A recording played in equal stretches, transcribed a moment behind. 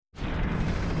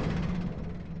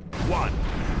one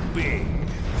big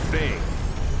thing.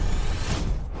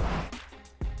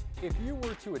 If you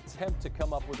were to attempt to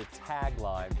come up with a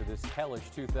tagline for this hellish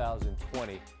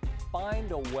 2020,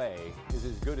 find a way is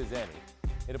as good as any.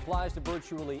 It applies to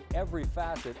virtually every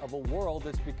facet of a world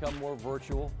that's become more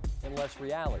virtual and less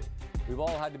reality. We've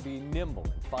all had to be nimble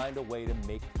and find a way to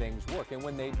make things work. And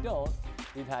when they don't,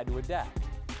 we've had to adapt.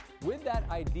 With that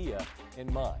idea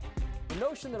in mind, the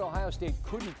notion that Ohio State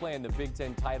couldn't play in the Big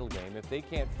Ten title game if they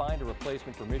can't find a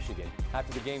replacement for Michigan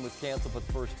after the game was canceled for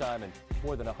the first time in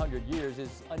more than 100 years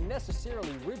is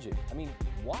unnecessarily rigid. I mean,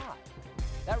 why?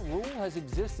 That rule has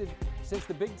existed since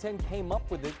the Big Ten came up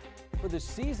with it for the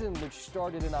season, which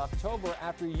started in October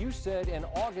after you said in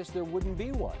August there wouldn't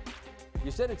be one.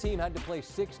 You said a team had to play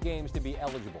 6 games to be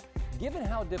eligible. Given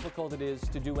how difficult it is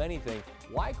to do anything,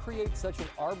 why create such an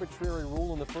arbitrary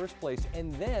rule in the first place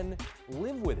and then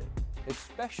live with it?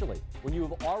 Especially when you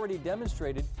have already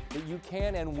demonstrated that you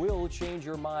can and will change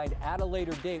your mind at a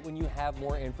later date when you have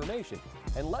more information.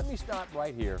 And let me stop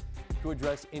right here to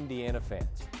address Indiana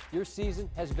fans. Your season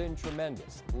has been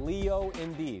tremendous. Leo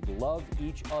indeed. Love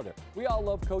each other. We all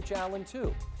love Coach Allen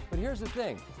too. But here's the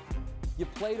thing. You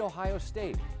played Ohio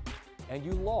State and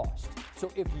you lost.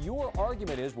 So if your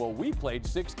argument is, well, we played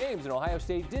 6 games and Ohio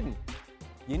State didn't,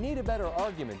 you need a better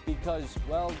argument because,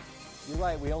 well, you're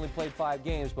right, we only played 5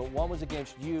 games, but one was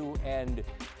against you and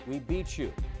we beat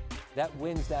you. That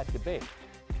wins that debate.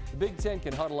 The Big Ten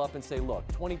can huddle up and say, look,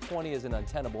 2020 is an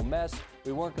untenable mess.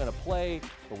 We weren't going to play,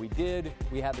 but we did.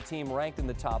 We have a team ranked in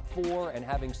the top 4, and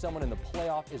having someone in the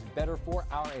playoff is better for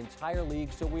our entire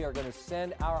league, so we are going to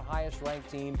send our highest-ranked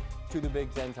team to the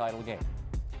Big Ten title game.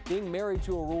 Being married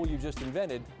to a rule you just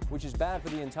invented, which is bad for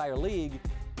the entire league,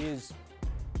 is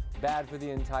bad for the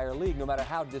entire league, no matter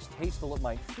how distasteful it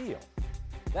might feel.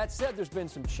 That said, there's been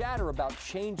some chatter about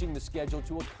changing the schedule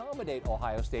to accommodate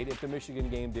Ohio State if the Michigan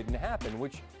game didn't happen,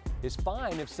 which is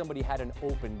fine if somebody had an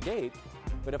open date.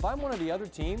 But if I'm one of the other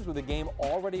teams with a game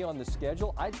already on the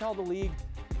schedule, I'd tell the league,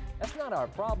 that's not our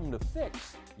problem to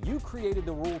fix. You created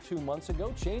the rule 2 months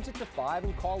ago, change it to 5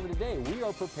 and call it a day. We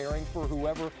are preparing for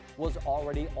whoever was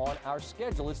already on our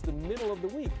schedule. It's the middle of the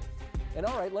week. And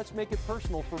all right, let's make it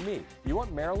personal for me. You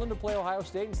want Maryland to play Ohio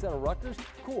State instead of Rutgers?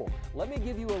 Cool. Let me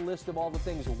give you a list of all the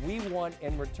things we want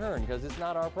in return, because it's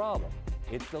not our problem.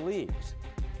 It's the league's.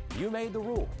 You made the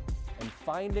rule, and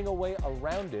finding a way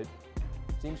around it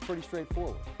seems pretty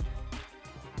straightforward.